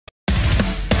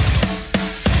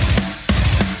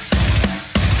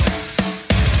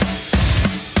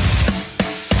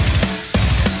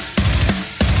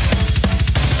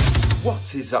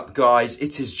is up, guys?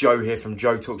 It is Joe here from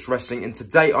Joe Talks Wrestling, and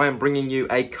today I am bringing you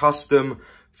a custom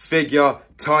figure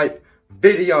type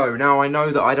video. Now, I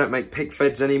know that I don't make pick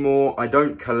feds anymore. I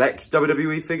don't collect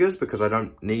WWE figures because I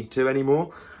don't need to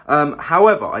anymore.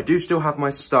 However, I do still have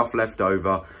my stuff left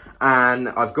over, and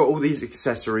I've got all these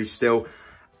accessories still.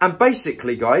 And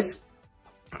basically, guys,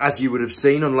 as you would have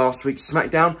seen on last week's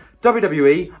SmackDown,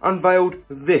 WWE unveiled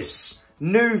this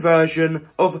new version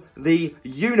of the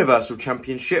Universal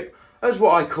Championship, as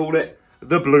what I call it,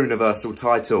 the Blue Universal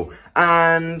title.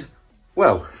 And,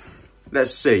 well,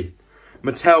 let's see.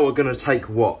 Mattel are going to take,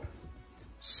 what,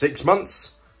 6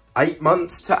 months? 8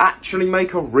 months to actually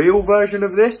make a real version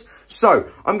of this? So,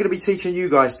 I'm going to be teaching you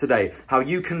guys today how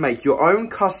you can make your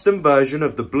own custom version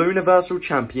of the Blue Universal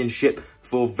Championship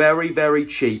for very, very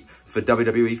cheap for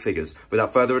WWE figures.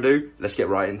 Without further ado, let's get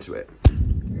right into it.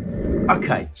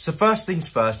 Okay, so first things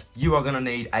first, you are going to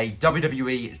need a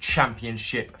WWE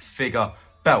Championship figure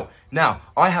belt. Now,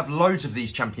 I have loads of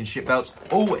these championship belts,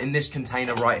 all in this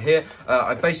container right here.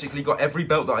 I've basically got every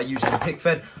belt that I use in the pick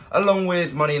fed, along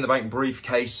with Money in the Bank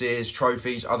briefcases,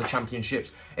 trophies, other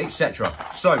championships, etc.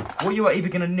 So, what you are either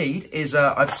going to need is,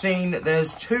 I've seen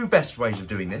there's two best ways of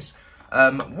doing this.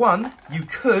 One, you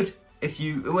could, it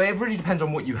really depends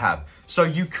on what you have. So,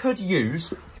 you could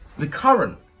use the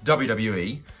current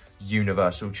WWE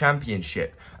Universal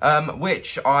Championship,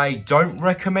 which I don't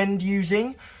recommend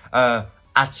using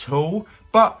at all,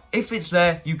 but if it's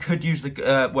there, you could use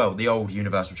the well, the old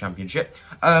Universal Championship.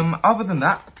 Other than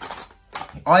that,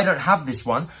 I don't have this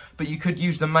one, but you could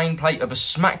use the main plate of a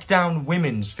SmackDown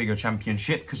Women's Figure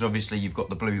Championship, because obviously you've got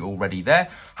the blue already there.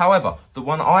 However, the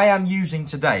one I am using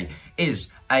today is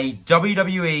a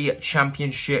WWE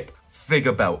Championship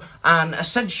figure belt, and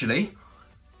essentially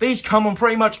these come on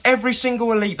pretty much every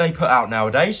single Elite they put out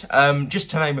nowadays. Just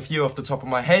to name a few off the top of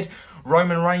my head.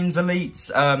 Roman Reigns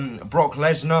Elite, Brock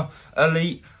Lesnar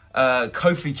Elite,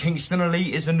 Kofi Kingston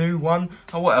Elite is a new one.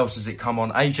 Oh, what else has it come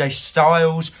on? AJ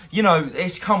Styles. You know,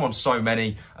 it's come on so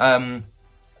many.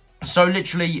 So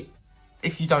literally,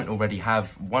 if you don't already have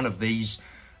one of these,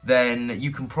 then you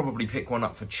can probably pick one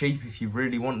up for cheap if you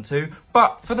really want to.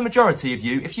 But for the majority of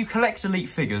you, if you collect Elite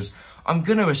figures, I'm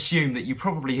going to assume that you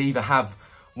probably either have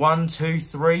 1, 2,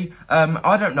 3.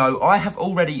 I don't know. I have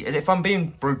already, if I'm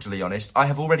being brutally honest, I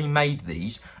have already made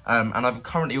these, and I've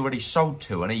currently already sold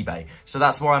 2 on eBay. So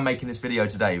that's why I'm making this video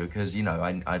today, because, you know,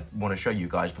 I want to show you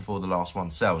guys before the last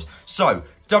one sells. So,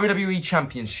 WWE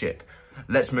Championship.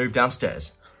 Let's move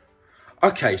downstairs.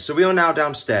 Okay, so we are now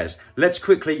downstairs. Let's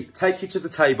quickly take you to the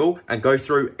table and go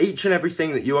through each and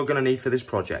everything that you are going to need for this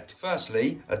project.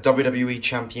 Firstly, a WWE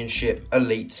Championship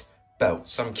Elite belt.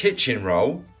 Some kitchen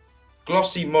roll,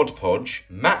 glossy Mod Podge,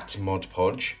 matte Mod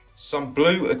Podge, some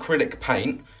blue acrylic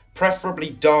paint, preferably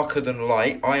darker than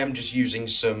light. I am just using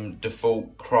some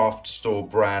default craft store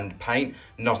brand paint,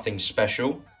 nothing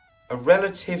special. A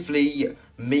relatively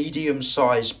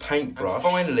medium-sized paintbrush. And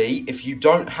finally, if you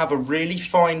don't have a really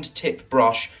fine tip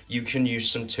brush, you can use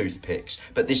some toothpicks.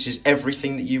 But this is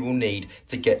everything that you will need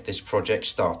to get this project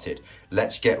started.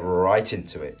 Let's get right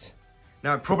into it.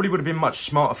 Now, it probably would have been much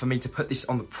smarter for me to put this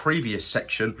on the previous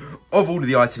section of all of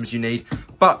the items you need,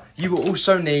 but you will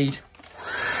also need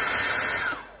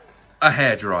a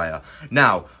hairdryer.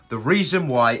 Now, the reason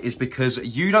why is because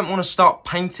you don't want to start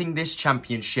painting this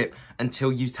championship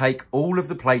until you take all of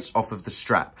the plates off of the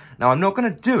strap. Now, I'm not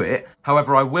going to do it,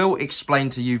 however, I will explain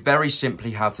to you very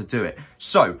simply how to do it.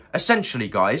 So, essentially,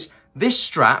 guys, this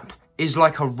strap is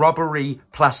like a rubbery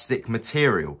plastic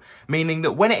material, meaning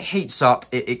that when it heats up,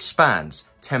 it expands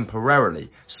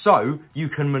temporarily. So you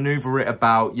can maneuver it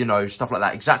about, you know, stuff like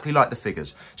that, exactly like the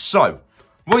figures. So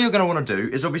what you're going to want to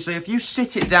do is, obviously, if you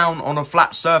sit it down on a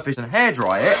flat surface and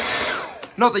hairdry it,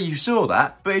 not that you saw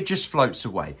that, but it just floats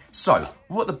away. So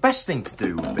what the best thing to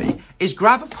do would be is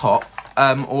grab a pot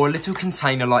or a little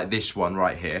container like this one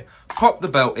right here, pop the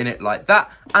belt in it like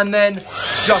that, and then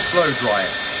just blow dry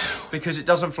it, because it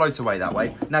doesn't float away that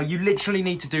way. Now, you literally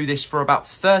need to do this for about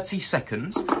 30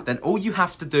 seconds. Then all you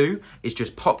have to do is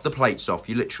just pop the plates off.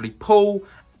 You literally pull,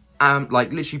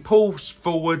 pull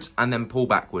forwards and then pull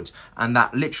backwards. And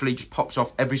that literally just pops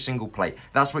off every single plate.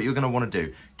 That's what you're going to want to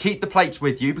do. Keep the plates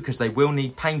with you because they will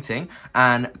need painting,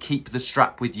 and keep the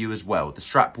strap with you as well. The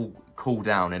strap will cool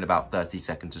down in about 30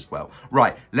 seconds as well.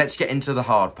 Right, let's get into the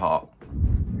hard part.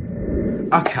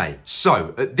 Okay,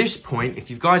 so at this point, if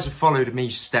you guys have followed me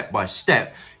step by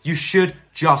step, you should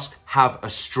just have a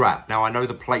strap. Now, I know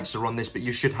the plates are on this, but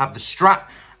you should have the strap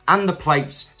and the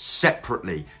plates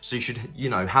separately. So you should, you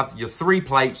know, have your 3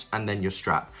 plates and then your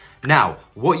strap. Now,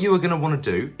 what you are going to want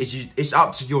to do is, it's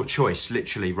up to your choice,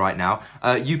 literally, right now.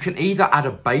 You can either add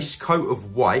a base coat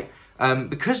of white,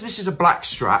 Because this is a black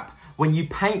strap, when you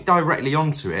paint directly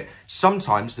onto it,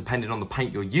 sometimes, depending on the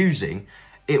paint you're using,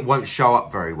 it won't show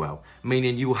up very well,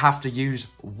 meaning you will have to use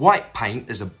white paint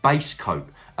as a base coat.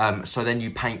 So then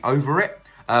you paint over it.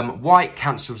 White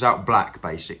cancels out black,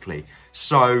 basically.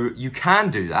 So you can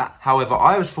do that. However,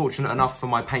 I was fortunate enough for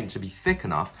my paint to be thick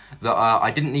enough that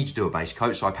I didn't need to do a base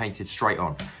coat, so I painted straight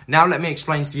on. Now let me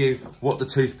explain to you what the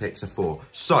toothpicks are for.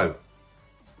 So,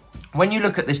 when you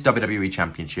look at this WWE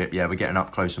Championship, yeah, we're getting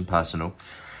up close and personal,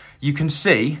 you can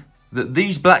see that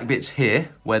these black bits here,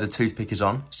 where the toothpick is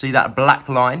on, see that black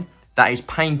line? That is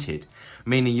painted,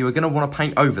 meaning you are going to want to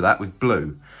paint over that with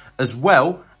blue, as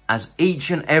well as each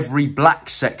and every black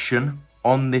section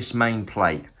on this main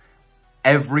plate.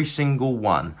 Every single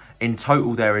one. In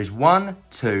total, there is 1,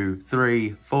 2,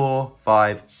 3, 4,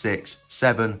 5, 6,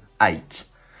 7, 8.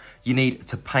 You need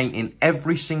to paint in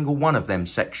every single one of them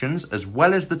sections, as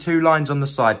well as the 2 lines on the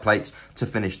side plates to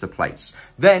finish the plates.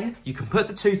 Then you can put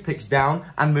the toothpicks down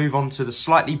and move on to the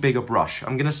slightly bigger brush.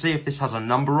 I'm going to see if this has a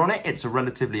number on it. It's a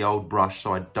relatively old brush,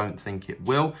 so I don't think it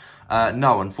will.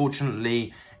 No,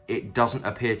 unfortunately, it doesn't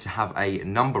appear to have a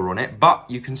number on it, but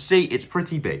you can see it's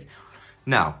pretty big.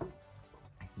 Now,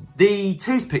 the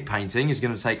toothpick painting is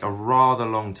going to take a rather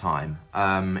long time.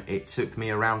 It took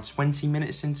me around 20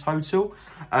 minutes in total.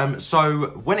 So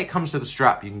when it comes to the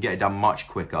strap, you can get it done much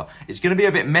quicker. It's going to be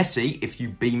a bit messy if you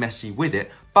be messy with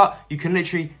it, but you can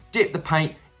literally dip the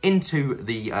paint into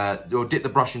the, or dip the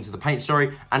brush into the paint,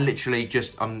 sorry, and literally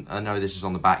just, I know this is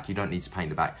on the back, you don't need to paint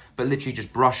the back, but literally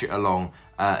just brush it along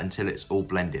until it's all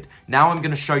blended. Now I'm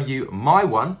going to show you my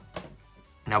one.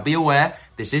 Now be aware,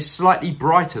 this is slightly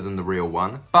brighter than the real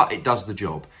one, but it does the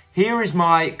job. Here is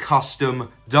my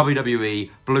custom WWE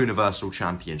Blue Universal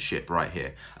Championship right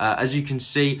here. As you can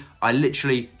see, I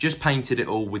literally just painted it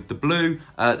all with the blue.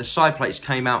 The side plates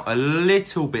came out a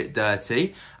little bit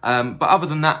dirty, but other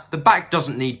than that, the back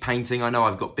doesn't need painting. I know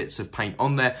I've got bits of paint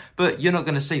on there, but you're not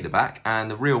going to see the back,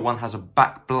 and the real one has a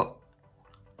black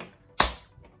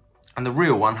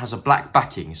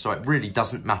backing, so it really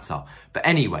doesn't matter. But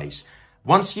anyways,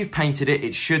 once you've painted it,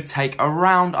 it should take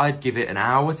around, I'd give it an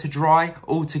hour to dry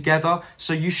altogether.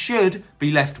 So you should be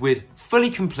left with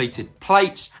fully completed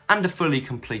plates and a fully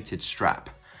completed strap.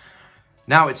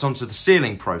 Now it's onto the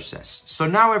sealing process. So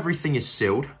now everything is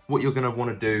sealed. What you're going to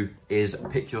want to do is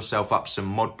pick yourself up some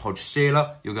Mod Podge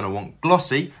sealer. You're going to want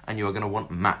glossy and you're going to want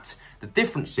matte. The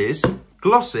difference is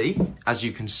glossy, as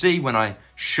you can see when I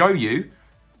show you,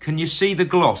 can you see the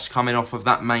gloss coming off of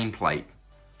that main plate?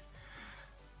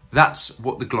 That's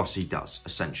what the glossy does,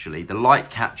 essentially. The light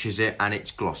catches it and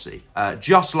it's glossy.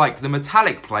 Just like the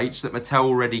metallic plates that Mattel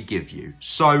already give you.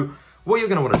 So what you're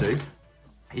going to want to do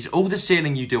is all the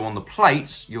sealing you do on the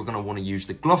plates, you're going to want to use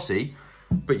the glossy,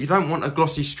 but you don't want a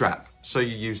glossy strap, so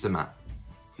you use the matte.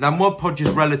 Now, Mod Podge is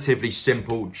relatively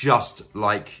simple, just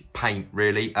like paint,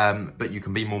 really, but you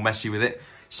can be more messy with it.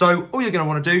 So all you're going to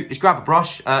want to do is grab a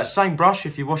brush, same brush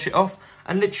if you wash it off,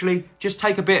 and literally just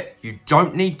take a bit. You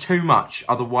don't need too much,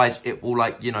 otherwise it will,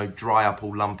 like, you know, dry up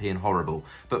all lumpy and horrible.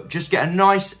 But just get a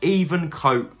nice even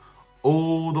coat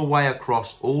all the way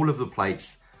across all of the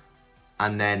plates.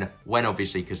 And then when,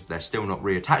 obviously, because they're still not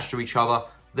reattached to each other,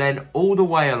 then all the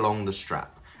way along the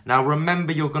strap. Now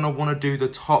remember, you're going to want to do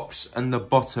the tops and the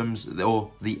bottoms,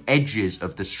 or the edges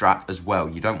of the strap as well.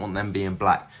 You don't want them being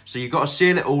black. So you've got to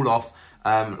seal it all off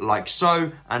like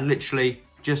so, and literally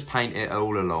just paint it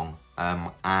all along.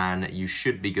 And you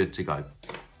should be good to go.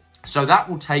 So that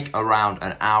will take around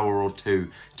an hour or 2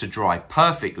 to dry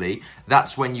perfectly.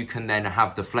 That's when you can then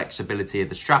have the flexibility of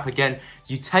the strap again.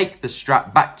 You take the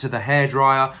strap back to the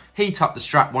hairdryer, heat up the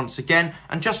strap once again,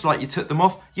 and just like you took them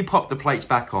off, you pop the plates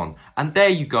back on. And there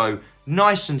you go,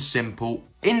 nice and simple.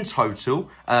 In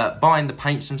total, buying the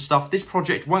paints and stuff, this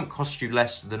project won't cost you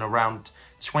less than around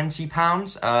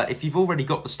 £20. If you've already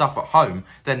got the stuff at home,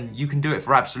 then you can do it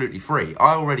for absolutely free.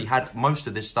 I already had most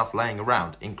of this stuff laying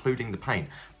around, including the paint.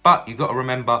 But you've got to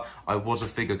remember, I was a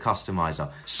figure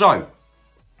customizer. So,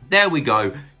 there we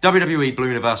go. WWE Blue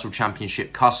Universal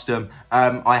Championship Custom.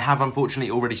 I have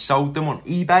unfortunately already sold them on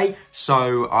eBay,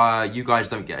 so you guys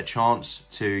don't get a chance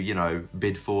to, you know,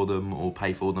 bid for them or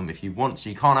pay for them if you want. So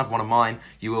you can't have one of mine.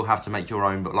 You will have to make your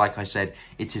own. But like I said,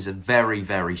 it is very,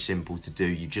 very simple to do.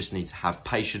 You just need to have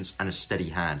patience and a steady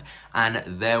hand.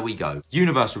 And there we go.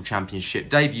 Universal Championship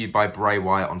debuted by Bray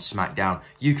Wyatt on SmackDown.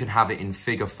 You can have it in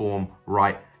figure form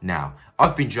right now.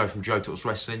 I've been Joe from Joe Talks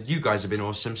Wrestling. You guys have been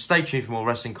awesome. Stay tuned for more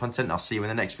wrestling content. I'll see you in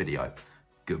the next video.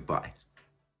 Goodbye.